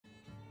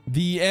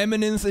The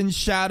Eminence in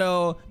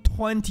Shadow.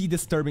 20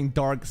 disturbing,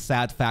 dark,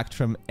 sad facts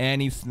from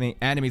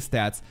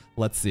AnimeStats.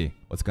 Let's see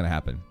what's gonna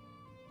happen.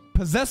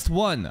 Possessed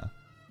 1.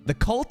 The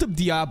cult of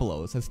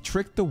Diablos has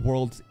tricked the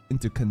world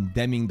into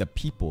condemning the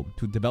people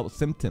to develop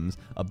symptoms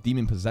of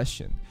demon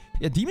possession.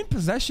 Yeah, demon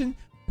possession,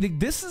 like,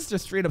 this is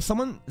just straight up.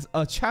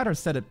 A chatter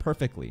said it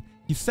perfectly.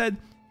 He said,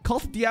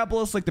 cult of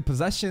Diablos, like the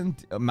possession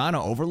amount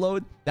of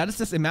overload, that is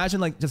just, imagine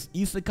like just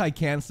isekai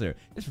cancer.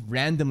 It just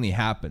randomly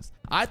happens.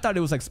 I thought it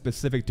was like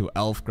specific to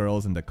elf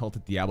girls and the cult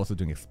of Diablos were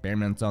doing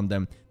experiments on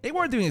them. They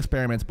were doing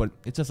experiments, but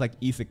it's just like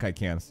isekai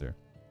cancer.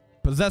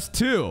 Possessed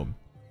 2.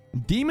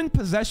 Demon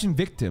possession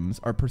victims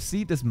are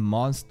perceived as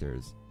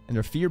monsters and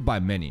are feared by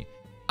many.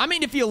 I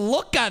mean, if you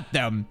look at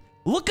them,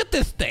 look at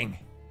this thing.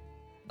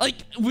 Like,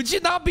 would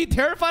you not be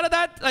terrified of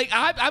that? Like,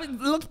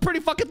 it looks pretty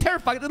fucking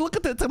terrifying. Look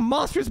at it, it's a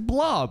monstrous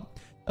blob.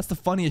 That's the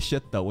funniest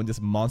shit though, when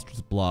this monstrous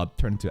blob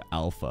turned into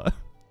alpha.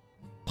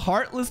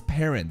 Heartless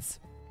parents.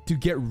 To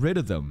get rid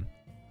of them,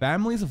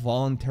 families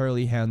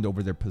voluntarily hand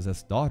over their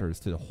possessed daughters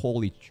to the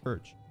Holy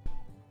Church.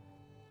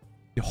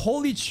 The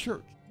Holy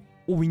Church.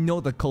 Well, we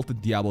know the cult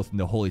of Diablos and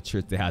the Holy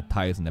Church, they had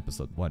ties in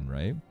episode 1,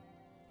 right?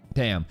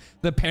 Damn.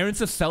 The parents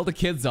just sell the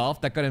kids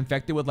off that got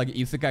infected with like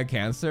isekai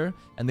cancer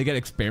and they get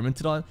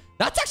experimented on.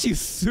 That's actually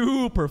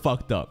super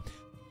fucked up.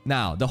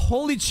 Now, the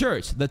Holy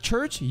Church. The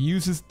church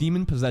uses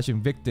demon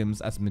possession victims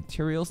as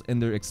materials in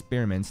their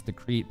experiments to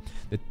create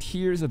the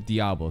Tears of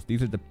Diablos.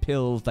 These are the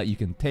pills that you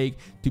can take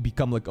to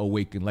become like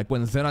awakened. Like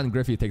when Zenon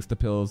Griffey takes the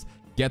pills,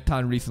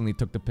 Getan recently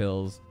took the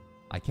pills.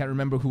 I can't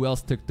remember who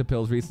else took the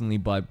pills recently,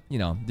 but you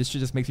know, this shit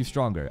just makes you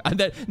stronger. And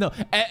then, no,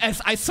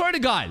 I swear to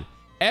God,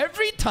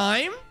 every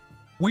time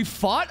we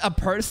fought a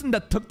person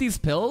that took these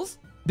pills,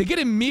 they get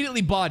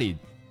immediately bodied.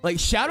 Like,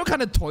 Shadow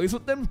kind of toys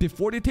with them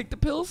before they take the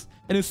pills.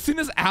 And as soon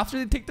as after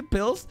they take the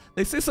pills,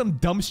 they say some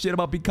dumb shit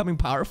about becoming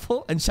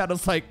powerful. And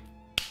Shadow's like,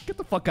 get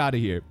the fuck out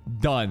of here.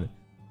 Done.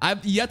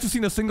 I've yet to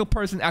see a single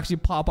person actually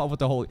pop off with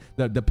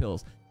the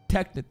pills.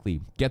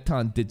 Technically,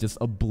 Getan did just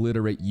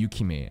obliterate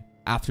Yukime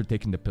after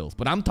taking the pills.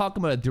 But I'm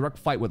talking about a direct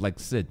fight with like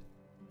Sid.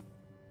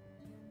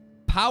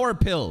 Power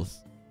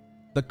pills.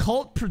 The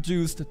cult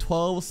produced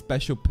 12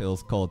 special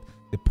pills called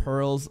the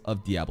Pearls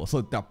of Diablos.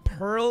 So the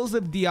Pearls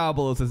of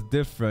Diablos is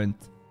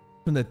different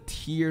from the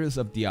Tears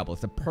of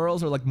Diablos. The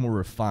pearls are like more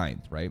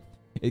refined, right?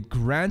 It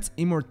grants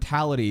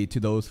immortality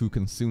to those who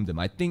consume them.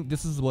 I think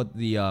this is what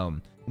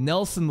the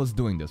Nelson was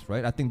doing this,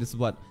 right? I think this is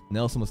what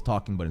Nelson was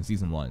talking about in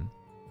season 1.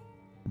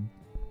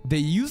 They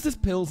use these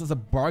pills as a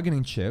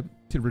bargaining chip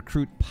to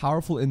recruit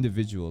powerful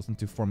individuals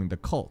into forming the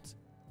cult,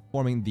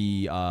 forming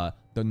the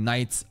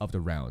Knights of the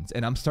Rounds.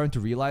 And I'm starting to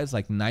realize,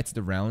 like, Knights of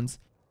the Rounds.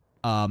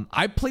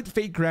 I played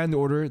Fate Grand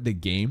Order, the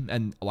game,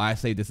 and why I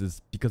say this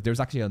is because there's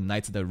actually a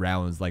Knights of the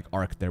Rounds like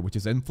arc there, which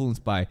is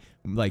influenced by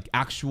like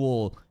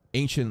actual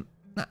ancient,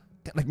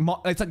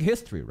 it's like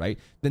history, right?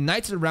 The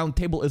Knights of the Round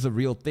Table is a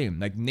real thing.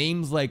 Like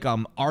names like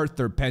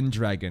Arthur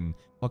Pendragon,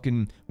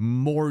 fucking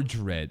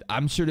Mordred.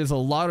 I'm sure there's a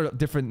lot of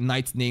different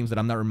knights names that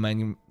I'm not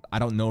reminding. I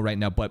don't know right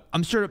now, but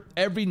I'm sure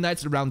every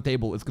Knights of the Round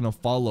Table is gonna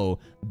follow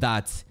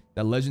the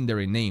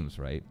legendary names,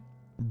 right?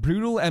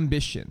 Brutal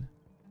Ambition.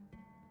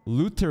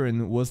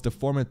 Lutheran was the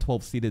former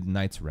 12-seated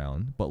Knights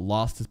Round, but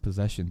lost his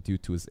possession due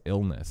to his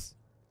illness.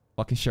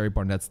 Fucking Sherry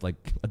Barnett's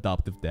like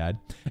adoptive dad.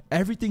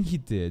 Everything he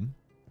did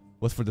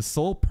was for the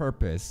sole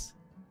purpose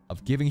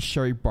of giving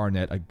Sherry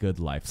Barnett a good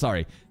life.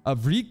 Sorry,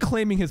 of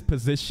reclaiming his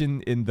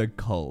position in the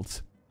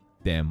cult.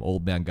 Damn,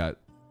 old man got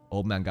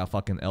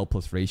fucking L+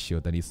 ratio.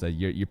 Then he said,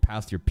 "You're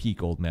past your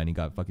peak, old man." He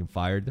got fucking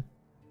fired.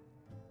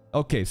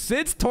 Okay,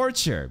 Sid's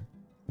torture.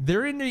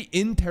 During the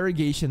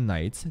interrogation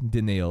nights,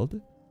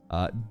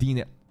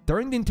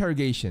 during the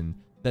interrogation,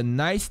 the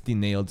Knights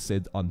denailed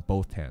Sid on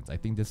both hands. I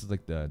think this is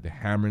like the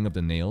hammering of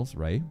the nails,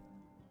 right?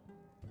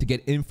 To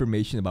get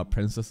information about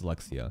Princess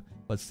Alexia.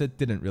 But Sid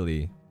didn't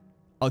really...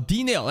 Oh,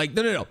 denail! Like,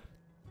 no.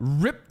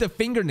 Rip the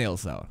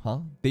fingernails out, huh?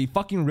 They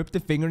fucking ripped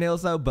the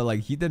fingernails out, but like,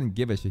 he didn't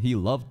give a shit. He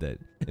loved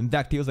it. In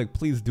fact, he was like,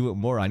 please do it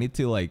more. I need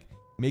to like,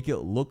 make it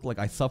look like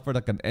I suffered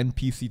like an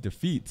NPC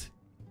defeat.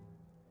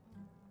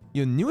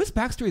 Your newest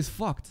backstory is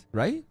fucked,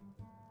 right?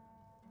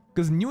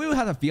 Because Nue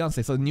had a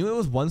fiance. So Nue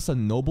was once a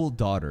noble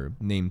daughter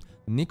named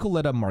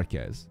Nicoleta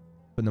Marquez.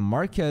 From the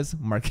Marquez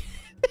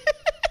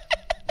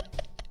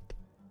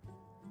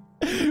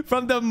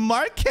from the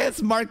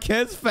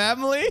Marquez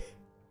family?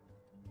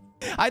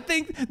 I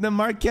think the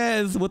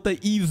Marquez with the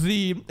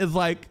EZ is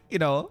like, you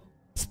know,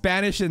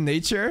 Spanish in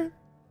nature.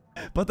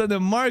 But then the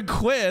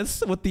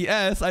Marquez with the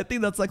S, I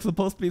think that's like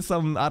supposed to be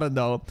some, I don't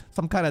know,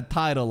 some kind of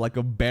title like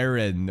a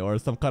baron or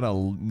some kind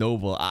of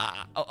noble.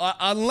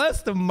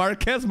 Unless the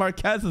Marquez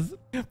is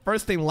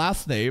first name,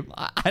 last name.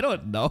 I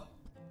don't know.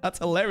 That's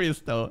hilarious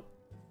though.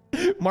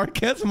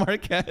 Marquez.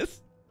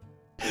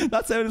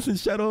 That's Eminence in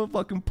Shadow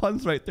fucking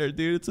puns right there,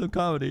 dude. It's a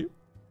comedy.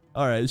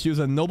 Alright, she was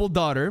a noble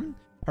daughter.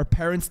 Her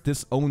parents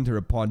disowned her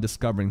upon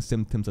discovering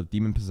symptoms of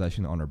demon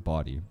possession on her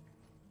body.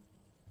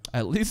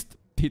 At least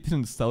they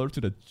didn't sell her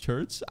to the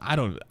church? I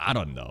don't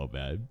know,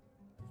 man.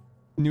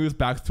 Newest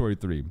backstory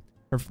 3.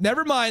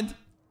 Never mind.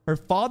 Her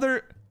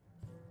father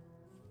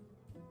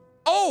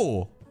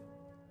Oh!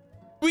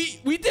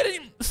 We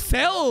didn't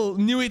sell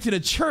Nui to the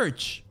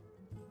church.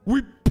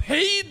 We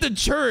paid the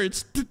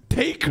church to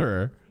take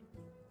her.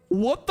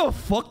 What the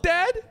fuck,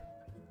 Dad?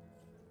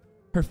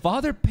 Her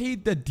father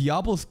paid the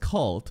Diablo's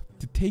cult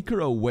to take her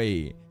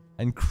away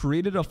and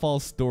created a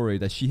false story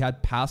that she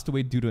had passed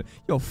away due to...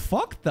 Yo,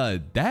 fuck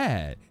the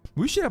dad.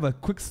 We should have a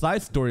quick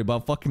side story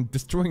about fucking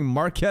destroying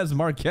Marquez,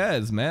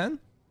 man.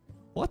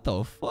 What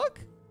the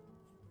fuck?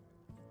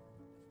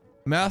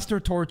 Master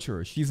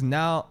torturer. She's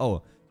now...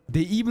 Oh,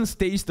 they even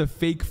staged a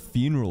fake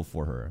funeral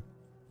for her.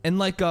 And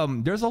like,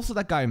 there's also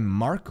that guy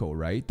Marco,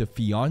 right? The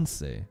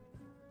fiance.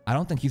 I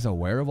don't think he's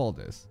aware of all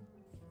this.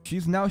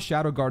 She's now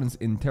Shadow Garden's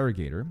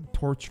interrogator,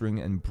 torturing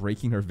and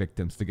breaking her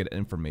victims to get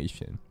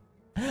information.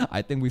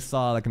 I think we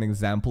saw like an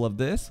example of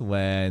this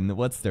when,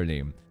 what's their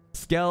name?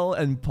 Skell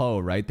and Poe,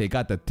 right? They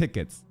got the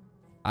tickets.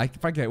 I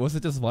forget, was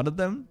it just one of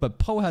them? But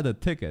Poe had the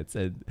tickets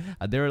and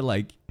they were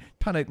like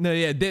trying to, no,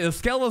 yeah,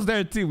 Skell was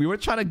there too. We were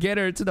trying to get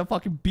her to the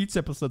fucking beach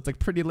episodes. Like,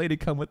 pretty lady,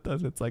 come with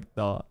us. It's like,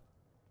 the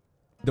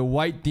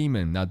White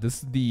Demon. Now,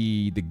 this is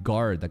the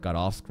guard that got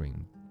off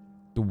screen.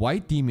 The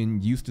White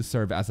Demon used to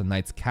serve as a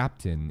knight's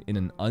captain in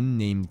an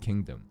unnamed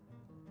kingdom.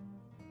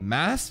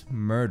 Mass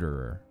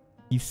murderer.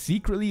 He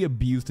secretly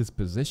abused his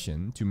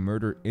position to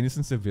murder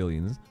innocent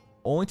civilians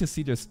only to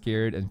see their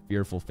scared and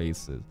fearful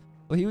faces.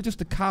 Well, he was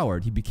just a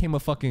coward. He became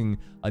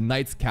a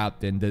knight's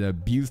captain, then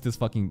abused his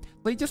fucking...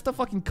 Like, just a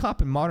fucking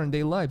cop in modern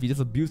day life. He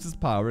just abused his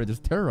power and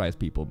just terrorized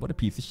people. What a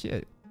piece of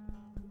shit.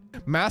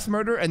 Mass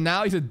murderer, and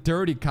now he's a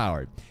dirty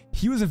coward.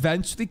 He was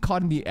eventually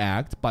caught in the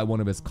act by one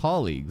of his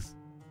colleagues,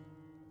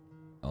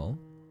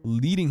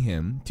 leading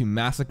him to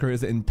massacre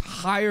his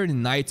entire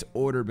knight's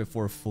order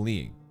before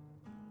fleeing.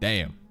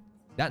 Damn.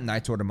 That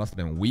knight's order must have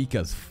been weak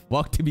as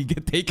fuck to be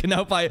taken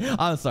out by...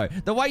 I'm sorry.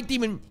 The White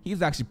Demon,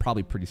 he's actually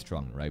probably pretty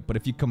strong, right? But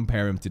if you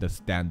compare him to the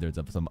standards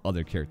of some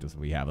other characters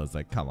we have, I was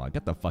like, come on,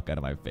 get the fuck out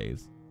of my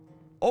face.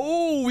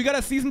 Oh, we got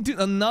a season 2,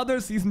 another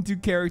season 2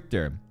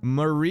 character,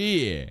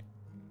 Marie.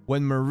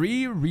 When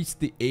Marie reached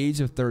the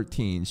age of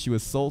 13, she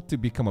was sold to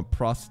become a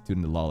prostitute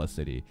in the Lawless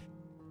City.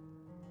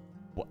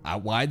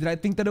 Why did I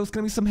think that it was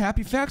going to be some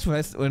happy facts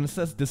when it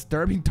says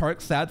disturbing,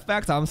 dark, sad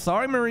facts? I'm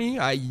sorry, Marie.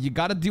 You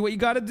got to do what you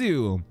got to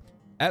do.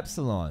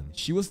 Epsilon.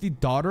 She was the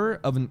daughter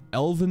of an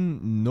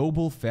elven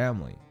noble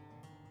family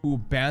who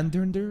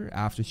abandoned her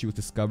after she was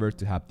discovered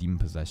to have demon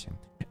possession.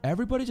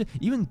 Everybody, just,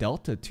 even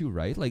Delta too,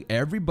 right? Like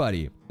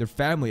everybody, their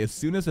family, as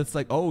soon as it's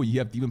like, oh, you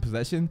have demon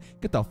possession,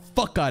 get the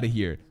fuck out of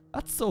here.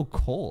 That's so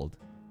cold.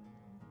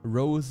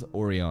 Rose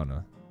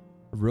Oriana.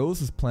 Rose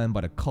was planned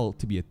by the cult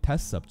to be a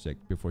test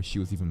subject before she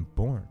was even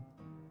born.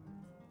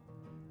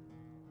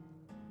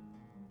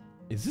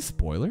 Is this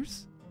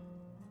spoilers?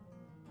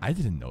 I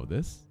didn't know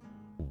this.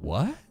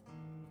 What?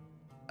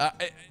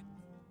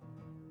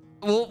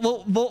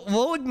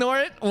 We'll ignore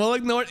it. We'll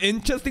ignore it.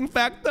 Interesting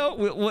fact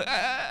though.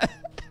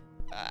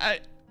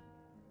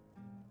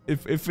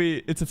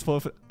 It's a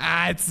spoiler.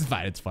 It's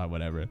fine. It's fine.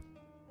 Whatever.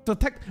 So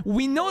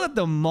we know that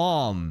the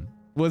mom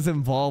was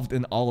involved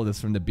in all of this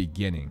from the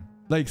beginning.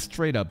 Like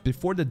straight up,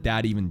 before the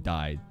dad even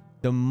died,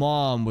 the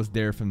mom was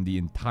there from the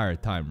entire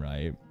time,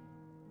 right?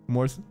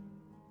 More.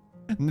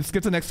 Let's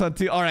skip to the next one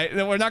too. All right,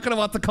 we're not gonna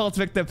watch the cult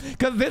victim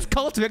because this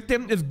cult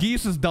victim is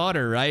Geese's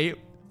daughter, right?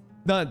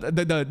 No,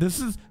 this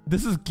is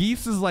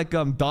Geese's like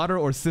daughter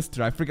or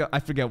sister. I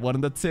forget one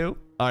of the two.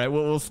 All right,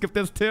 we'll skip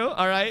this too.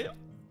 All right.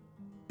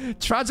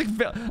 Tragic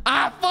villain.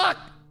 Ah, fuck.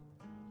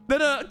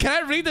 No.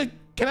 Can I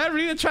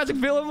read the tragic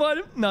villain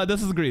one? No,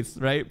 this is Grease,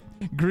 right?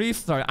 Grease.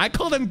 Sorry, I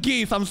called him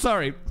Geese. I'm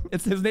sorry.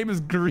 His name is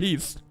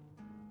Grease.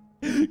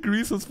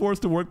 Grease was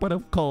forced to work by the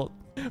cult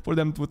for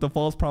them with the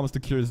false promise to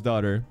cure his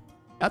daughter.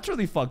 That's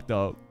really fucked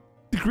up.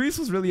 Grease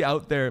was really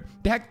out there.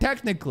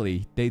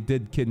 Technically, they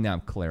did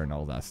kidnap Claire and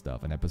all that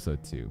stuff in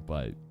episode 2,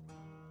 but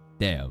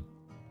damn.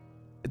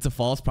 It's a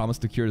false promise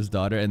to cure his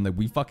daughter, and like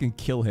we fucking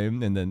kill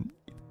him, and then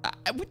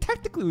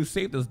we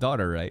saved his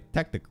daughter, right?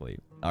 Technically.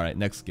 All right,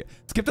 next skip.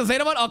 Skip the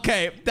Zeta one?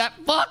 Okay, that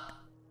fuck.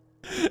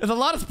 There's a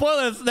lot of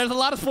spoilers. There's a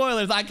lot of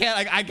spoilers. I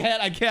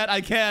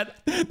can't.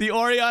 The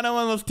Oriana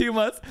one was too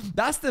much.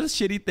 That's the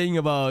shitty thing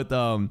about,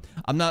 I'm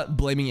not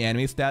blaming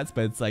AnimeStats,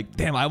 but it's like,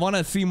 damn, I want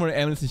to see more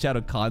Eminence in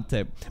Shadow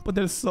content, but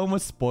there's so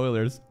much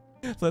spoilers.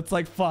 So it's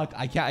like, fuck,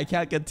 I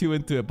can't get too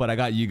into it, but I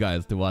got you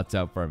guys to watch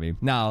out for me.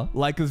 Now,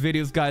 like his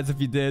videos, guys,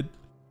 if you did.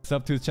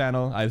 Sub to his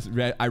channel.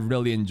 I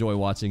really enjoy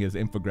watching his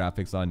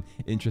infographics on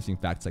interesting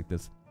facts like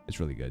this.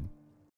 It's really good.